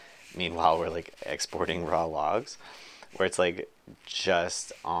else. Meanwhile, we're like exporting raw logs, where it's like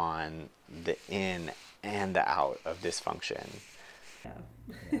just on the in and the out of dysfunction.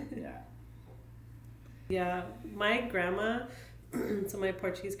 Yeah. My grandma, so my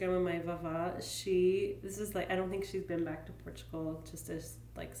Portuguese grandma, my vavá, this is like, I don't think she's been back to Portugal just as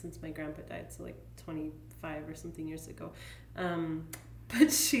like since my grandpa died, so like 25 or something years ago. But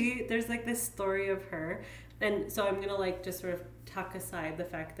there's like this story of her, and so I'm gonna like just sort of tuck aside the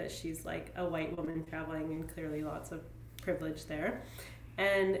fact that she's like a white woman traveling, and clearly lots of privilege there.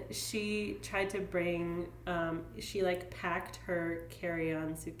 And she tried to bring, she like packed her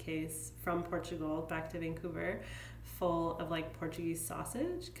carry-on suitcase from Portugal back to Vancouver full of like Portuguese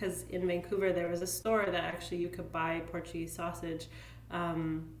sausage, because in Vancouver there was a store that actually you could buy Portuguese sausage,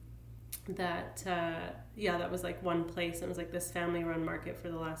 that was like one place, and it was like this family run market for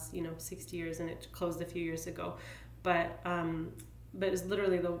the last 60 years, and it closed a few years ago. but it was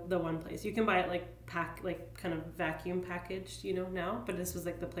literally the one place. You can buy it like kind of vacuum packaged, now, but this was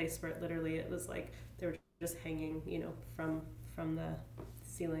like the place where it was like they were just hanging, from the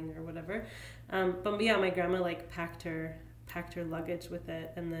ceiling or whatever. But yeah, my grandma like packed her luggage with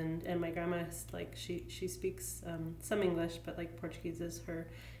it, and my grandma, like, she speaks some English, but like Portuguese is her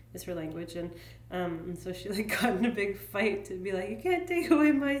language, and so she like got in a big fight to be like, you can't take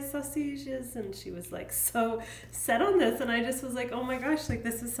away my sausages, and she was like so set on this, and I just was like, oh my gosh, like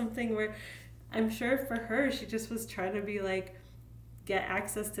this is something where I'm sure for her she just was trying to be like get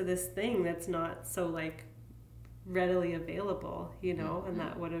access to this thing that's not so like readily available, and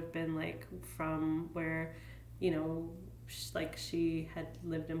that would have been like from where, like she had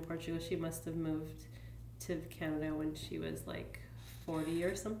lived in Portugal. She must have moved to Canada when she was like 40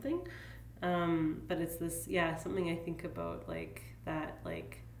 or something. But it's this, something I think about, like that,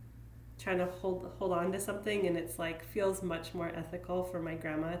 like trying to hold on to something, and it's like feels much more ethical for my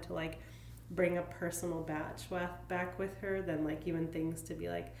grandma to like bring a personal batch back with her than like even things to be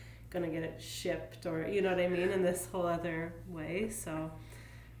like gonna get it shipped, or you know what I mean, in this whole other way. So,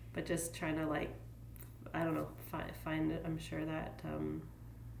 but just trying to like, I don't know, find I'm sure that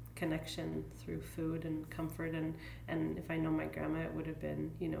connection through food and comfort, and if I know my grandma, it would have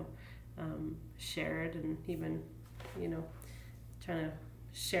been shared, and even trying to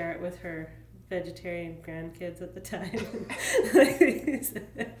share it with her vegetarian grandkids at the time.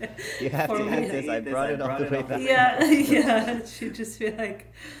 You have to eat this. I brought it all the way back. Yeah. She'd just be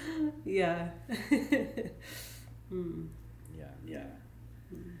like, yeah.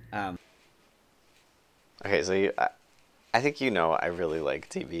 Yeah. Okay, so I think I really like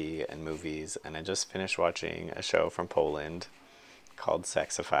TV and movies, and I just finished watching a show from Poland called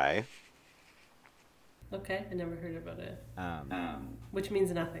Sexify. Okay, I never heard about it. Which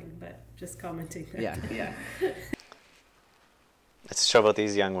means nothing, but just commenting. Yeah. It's a show about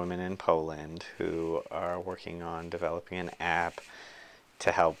these young women in Poland who are working on developing an app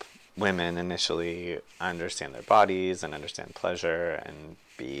to help women initially understand their bodies and understand pleasure and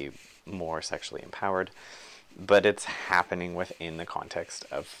be more sexually empowered. But it's happening within the context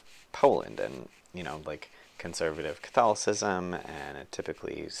of Poland and, like conservative Catholicism, and a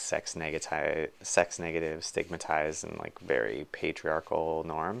typically sex negative, stigmatized, and like very patriarchal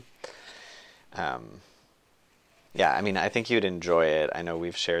norm. I think you'd enjoy it. I know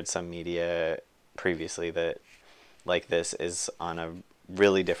we've shared some media previously that like this is on a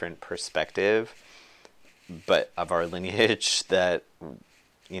really different perspective, but of our lineage that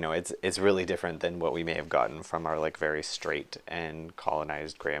it's really different than what we may have gotten from our like very straight and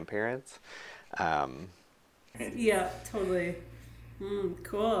colonized grandparents. Yeah, totally.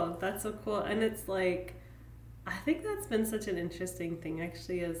 Cool. That's so cool. And it's like, I think that's been such an interesting thing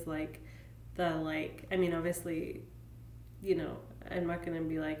actually, is like obviously, I'm not going to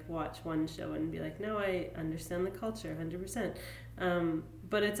be like, watch one show and be like, no, I understand the culture 100%.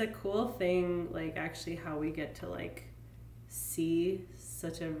 But it's a cool thing, like actually how we get to like see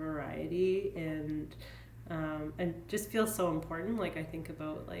such a variety, and just feel so important. Like I think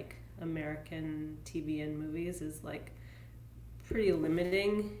about like American TV and movies is like pretty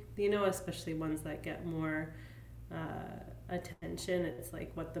limiting, especially ones that get more attention. It's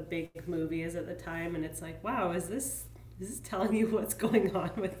like what the big movie is at the time, and it's like, wow, is this telling you what's going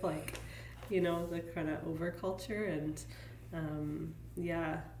on with like, the kind of overculture, and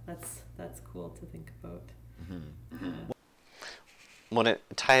that's cool to think about. Mm-hmm. Well, it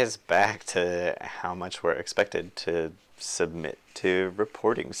ties back to how much we're expected to submit to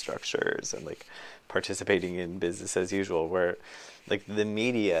reporting structures and like participating in business as usual, where like the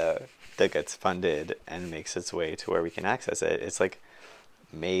media that gets funded and makes its way to where we can access it, it's like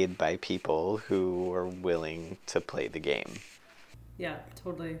made by people who are willing to play the game. Yeah,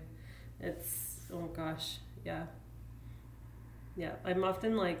 totally. It's, oh gosh, yeah. I'm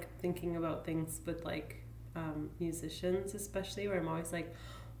often like thinking about things with like musicians, especially, where I'm always like,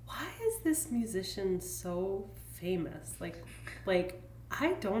 why is this musician so famous? Like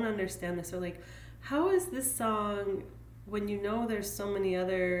I don't understand this. Or like, how is this song, when there's so many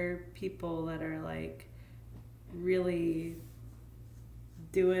other people that are like really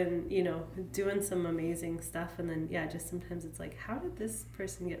doing some amazing stuff, and then just sometimes it's like, how did this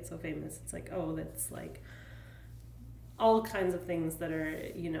person get so famous? It's like, oh, that's like all kinds of things that are,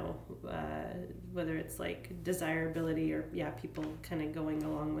 whether it's like desirability or people kind of going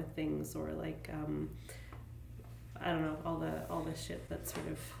along with things, or like I don't know, all the shit that's sort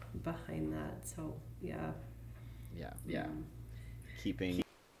of behind that. So yeah. Keeping.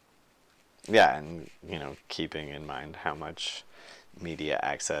 Yeah, and keeping in mind how much media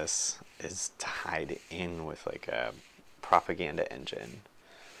access is tied in with like a propaganda engine.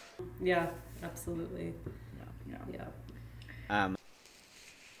 Yeah, absolutely. Yeah.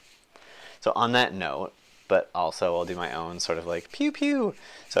 So on that note, but also I'll do my own sort of like pew pew.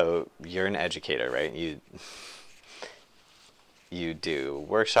 So you're an educator, right? You do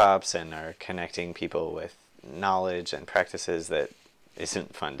workshops and are connecting people with knowledge and practices that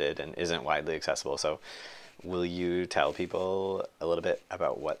isn't funded and isn't widely accessible. So will you tell people a little bit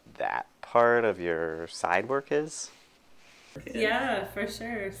about what that part of your side work is? Yeah, for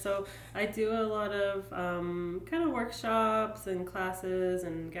sure. So I do a lot of kind of workshops and classes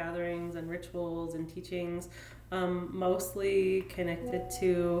and gatherings and rituals and teachings, mostly connected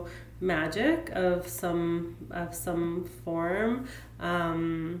to magic of some form.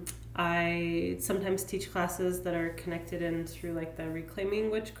 I sometimes teach classes that are connected in through like the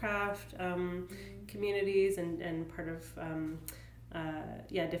reclaiming witchcraft communities and part of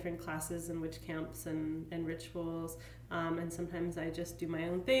different classes and witch camps and rituals. And sometimes I just do my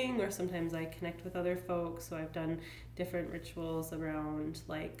own thing, or sometimes I connect with other folks. So I've done different rituals around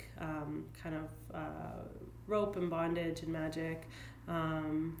like kind of rope and bondage and magic.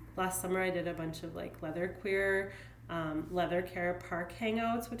 Last summer I did a bunch of like leather care park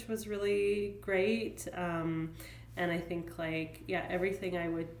hangouts, which was really great. And I think like, everything I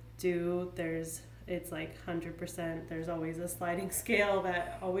would do, it's like 100%. There's always a sliding scale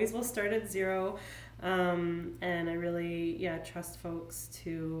that always will start at 0. And I really, trust folks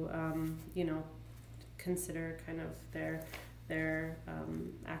to, consider kind of their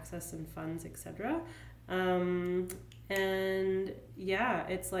access and funds, etc. And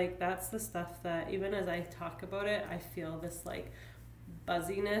it's like, that's the stuff that even as I talk about it, I feel this like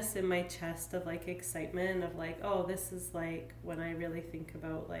buzziness in my chest of like excitement of like, oh, this is like when I really think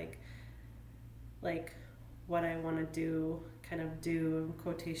about like what I want to do in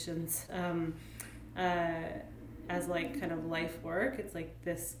quotations, as like kind of life work. It's like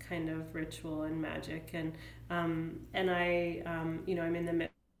this kind of ritual and magic, and I I'm in the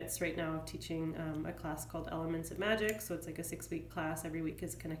midst right now of teaching a class called Elements of Magic. So it's like a 6-week class. Every week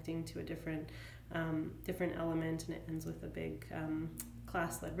is connecting to a different element, and it ends with a big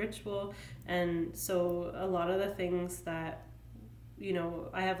class-led ritual. And so a lot of the things that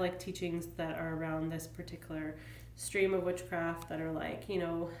I have like teachings that are around this particular stream of witchcraft that are like,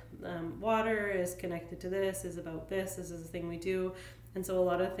 water is connected to this, is about this is a thing we do. And so a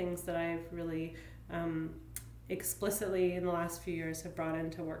lot of things that I've really explicitly in the last few years have brought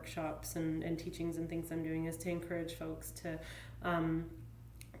into workshops and teachings and things I'm doing is to encourage folks to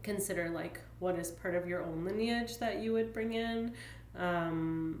consider like what is part of your own lineage that you would bring in.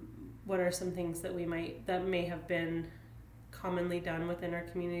 What are some things that may have been commonly done within our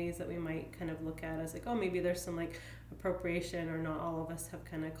communities that we might kind of look at as like, oh, maybe there's some like appropriation, or not all of us have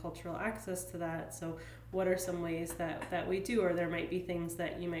kind of cultural access to that. So what are some ways that we do? Or there might be things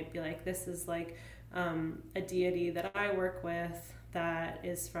that you might be like, this is like a deity that I work with that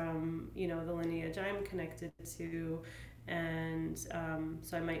is from the lineage I'm connected to, and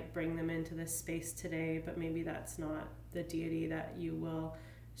so I might bring them into this space today, but maybe that's not the deity that you will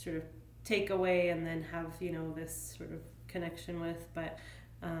sort of take away and then have this sort of connection with. But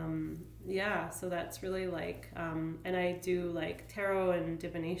so that's really like and I do like tarot and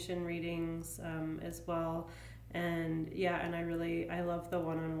divination readings as well, and I love the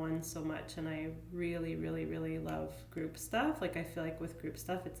one-on-one so much, and I really really really love group stuff. Like I feel like with group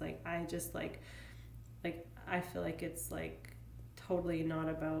stuff it's like I just like I feel like it's like totally not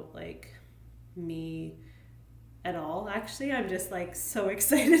about like me at all. Actually, I'm just like so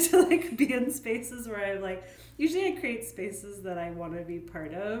excited to like be in spaces where I'm like, usually I create spaces that I want to be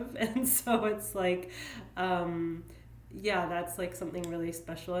part of, and so it's like that's like something really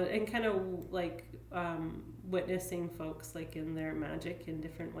special, and kind of like witnessing folks like in their magic in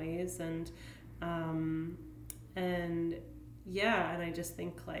different ways, and I just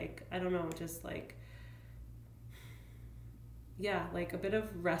think like, I don't know, just like like a bit of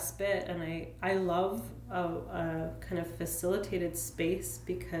respite. And I love a kind of facilitated space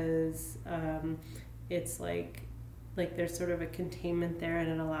because it's like there's sort of a containment there, and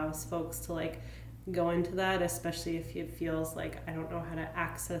it allows folks to like go into that, especially if it feels like I don't know how to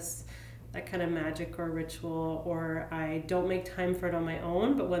access that kind of magic or ritual, or I don't make time for it on my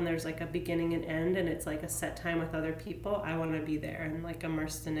own. But when there's like a beginning and end, and it's like a set time with other people, I want to be there and like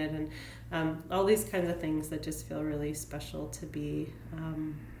immersed in it, and all these kinds of things that just feel really special to be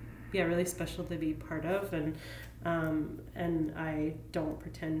really special to be part of. And And I don't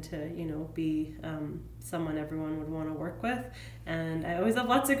pretend to, be someone everyone would want to work with. And I always have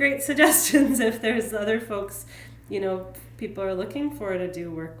lots of great suggestions if there's other folks, people are looking for to do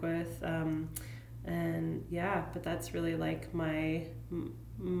work with. And yeah, but that's really like my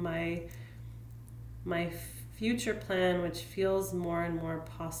future plan, which feels more and more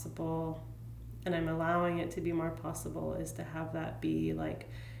possible, and I'm allowing it to be more possible, is to have that be like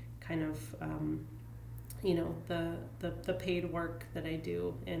kind of the paid work that I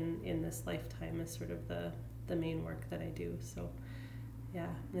do in this lifetime is sort of the main work that I do. So yeah,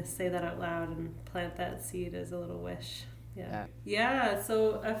 I'm gonna say that out loud and plant that seed as a little wish. Yeah,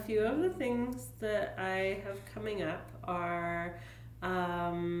 so a few of the things that I have coming up are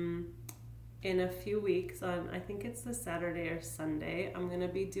in a few weeks, on I think it's the Saturday or Sunday, I'm going to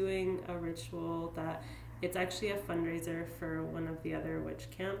be doing a ritual that it's actually a fundraiser for one of the other witch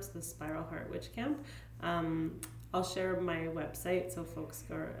camps, the Spiral Heart Witch Camp. I'll share my website so folks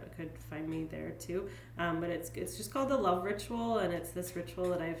could find me there too. But it's just called the Love Ritual, and it's this ritual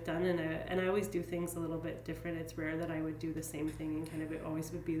that I've done, and I always do things a little bit different. It's rare that I would do the same thing and kind of it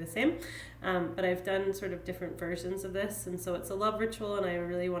always would be the same. But I've done sort of different versions of this, and so it's a love ritual, and I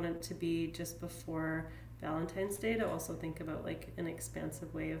really want it to be just before Valentine's Day to also think about like an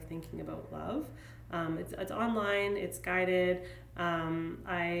expansive way of thinking about love. It's online, it's guided.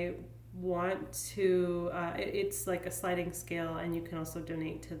 I want to it's like a sliding scale, and you can also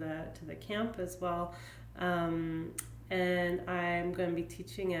donate to the camp as well. And I'm going to be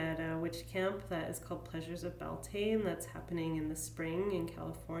teaching at a witch camp that is called Pleasures of Beltane, that's happening in the spring in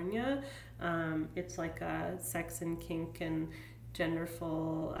California. It's like a sex and kink and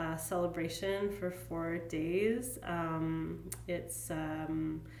genderful celebration for 4 days.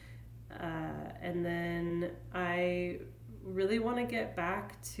 And then I really want to get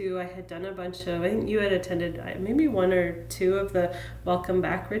back to, I had done a bunch of, I think you had attended maybe 1 or 2 of the welcome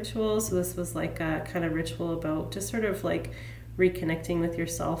back rituals. So this was like a kind of ritual about just sort of like reconnecting with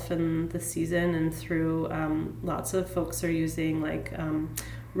yourself in the season, and through lots of folks are using like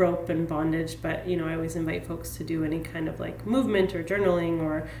rope and bondage, but I always invite folks to do any kind of like movement or journaling,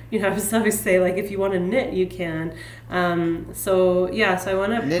 or I always say like if you want to knit you can. So I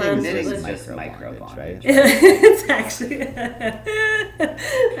want to plan. Knitting is just micro bondage, right? It's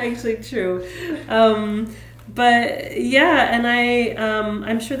actually true. But yeah, and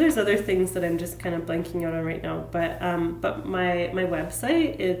I'm sure there's other things that I'm just kind of blanking out on right now. But my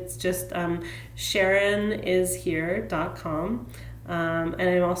website, it's just SharonIsHere.com. And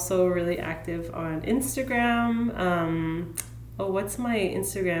I'm also really active on Instagram. What's my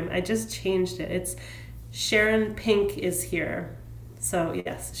Instagram? I just changed it. It's Sharon Pink is here. So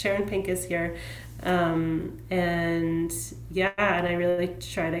yes, Sharon Pink is here. And I really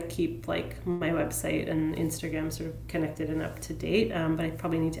try to keep like my website and Instagram sort of connected and up to date. But I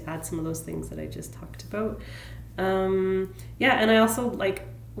probably need to add some of those things that I just talked about. And I also like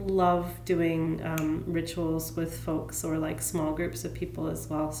love doing rituals with folks, or like small groups of people as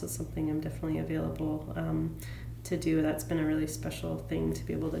well. So something I'm definitely available to do. That's been a really special thing to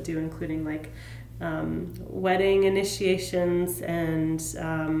be able to do, including like wedding initiations and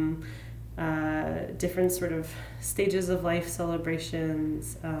different sort of stages of life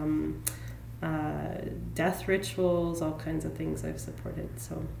celebrations, death rituals, all kinds of things I've supported.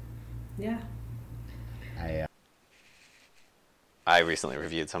 So yeah. I recently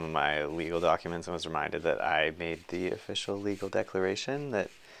reviewed some of my legal documents and was reminded that I made the official legal declaration that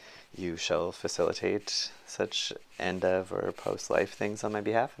you shall facilitate such end of or post-life things on my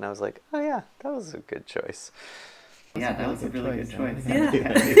behalf. And I was like, oh yeah, that was a good choice. Yeah, that was a really good choice. Yeah.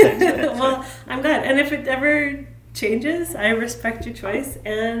 Well, I'm glad. And if it ever changes, I respect your choice.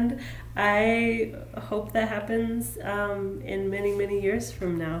 And I hope that happens in many, many years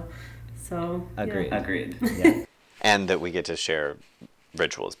from now. So, Agreed. Yeah. And that we get to share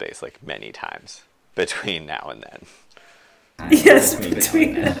ritual space like many times between now and then. Yes,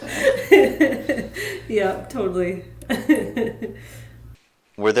 between. Yeah, totally.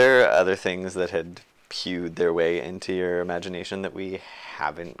 Were there other things that had hewed their way into your imagination that we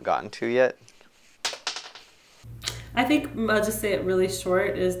haven't gotten to yet? I think, I'll just say it really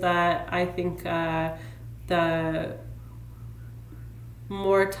short, is that I think the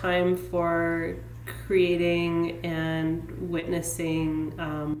more time for creating and witnessing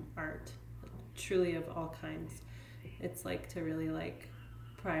art, truly of all kinds. It's like to really like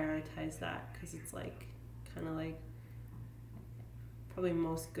prioritize that, because it's like kind of like probably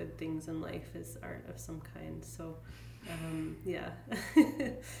most good things in life is art of some kind. So yeah.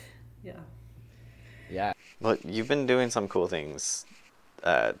 Well, you've been doing some cool things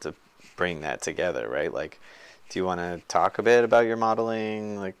to bring that together, right? Like Do you want to talk a bit about your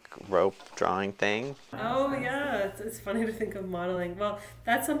modeling, like rope drawing thing? Oh yeah, it's funny to think of modeling. Well,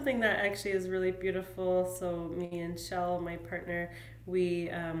 that's something that actually is really beautiful. So me and Shell, my partner, we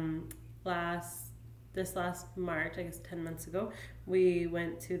last March, I guess 10 months ago, we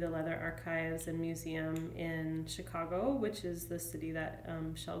went to the Leather Archives and Museum in Chicago, which is the city that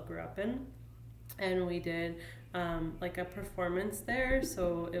Shell grew up in. And we did like a performance there.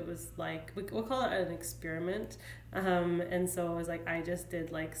 So it was like, we'll call it an experiment. And so it was like, I just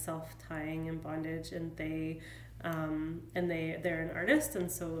did like self-tying and bondage, and they're an artist, and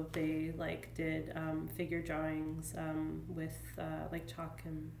so they like did figure drawings with like chalk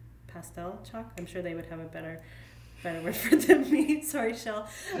and pastel chalk. I'm sure they would have a better word for it than me. Sorry, Shell.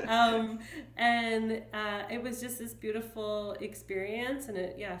 And it was just this beautiful experience, and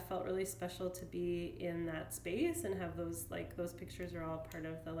it felt really special to be in that space and have those pictures are all part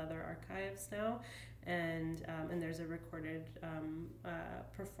of the Leather Archives now, and there's a recorded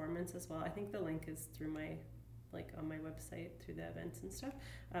performance as well. I think the link is through my on my website through the events and stuff,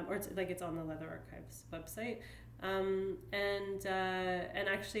 or it's on the Leather Archives website, and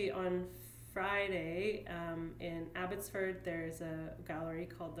actually on Friday in Abbotsford there's a gallery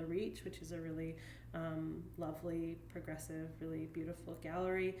called The Reach, which is a really lovely, progressive, really beautiful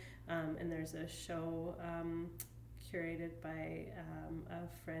gallery, and there's a show curated by a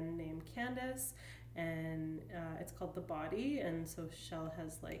friend named Candace, and it's called The Body, and so Shell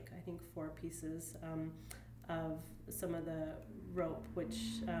has I think 4 pieces of some of the rope,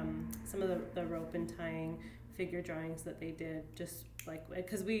 some of the rope and tying figure drawings that they did, just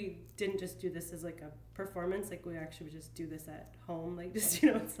because we didn't just do this as a performance, we actually would just do this at home, just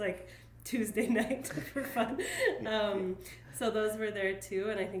it's Tuesday night for fun. So those were there too,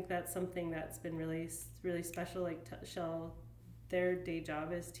 and I think that's something that's been really, really special. Shell, their day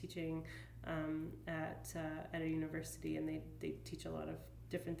job is teaching at a university, and they teach a lot of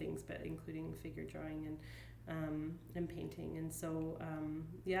different things, but including figure drawing and painting, and so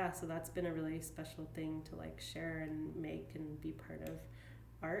so that's been a really special thing to share and make and be part of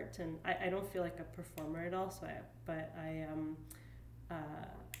art. And I don't feel like a performer at all,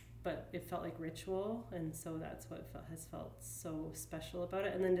 but it felt like ritual, and so that's what has felt so special about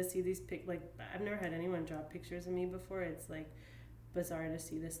it. And then to see these I've never had anyone draw pictures of me before. It's bizarre to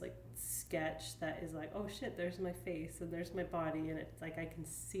see this sketch that is oh shit, there's my face and there's my body, and it's I can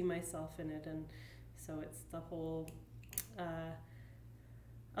see myself in it, and so it's the whole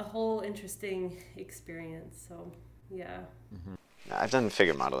a whole interesting experience. So yeah. Mm-hmm. I've done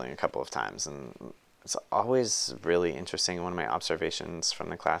figure modeling a couple of times, and it's always really interesting. One of my observations from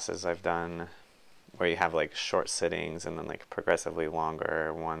the classes I've done, where you have short sittings and then progressively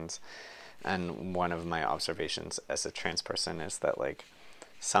longer ones, and one of my observations as a trans person is that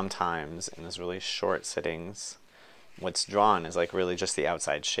sometimes in those really short sittings, what's drawn is really just the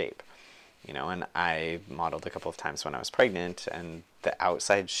outside shape, and I modeled a couple of times when I was pregnant, and the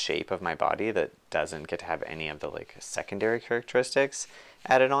outside shape of my body that doesn't get to have any of the secondary characteristics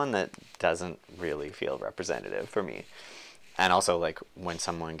added on, that doesn't really feel representative for me. And also when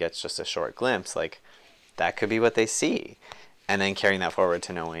someone gets just a short glimpse, that could be what they see, and then carrying that forward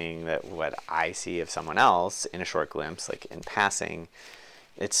to knowing that what I see of someone else in a short glimpse, in passing,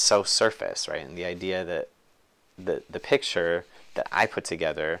 it's so surface, right? And the idea that the picture that I put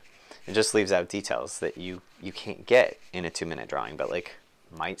together, it just leaves out details that you can't get in a 2-minute drawing, but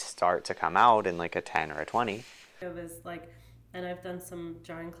might start to come out in a 10 or a 20. It was and I've done some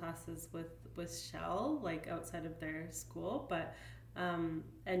drawing classes with Shell, outside of their school, but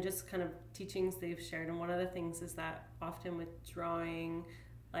and just kind of teachings they've shared. And one of the things is that often with drawing,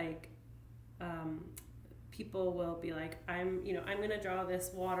 people will be I'm going to draw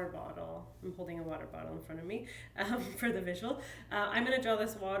this water bottle. I'm holding a water bottle in front of me for the visual. I'm going to draw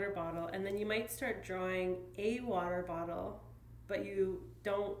this water bottle, and then you might start drawing a water bottle, but you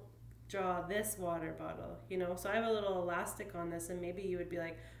don't draw this water bottle, So I have a little elastic on this, and maybe you would be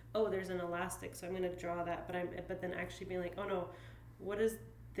oh, there's an elastic, so I'm going to draw that, but then actually being oh no, what is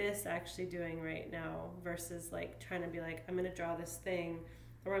this actually doing right now, versus trying to be I'm going to draw this thing,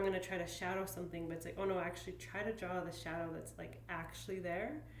 or I'm going to try to shadow something, but it's oh no, actually try to draw the shadow that's actually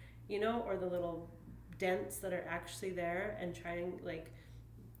there, or the little dents that are actually there, and try and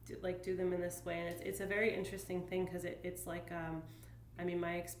do them in this way. And it's a very interesting thing, because it's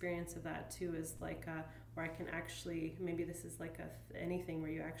my experience of that too is where I can actually, maybe this is anything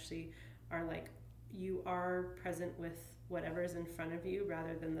where you actually are you are present with whatever's in front of you,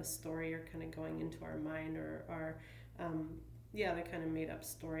 rather than the story or kind of going into our mind or our the kind of made up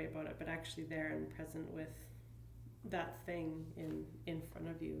story about it, but actually there and present with that thing in front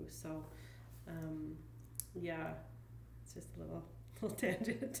of you. So Yeah, it's just a little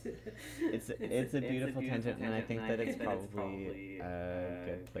tangent. It's a beautiful tangent, and I think that it's probably a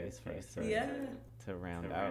good place for us to round out.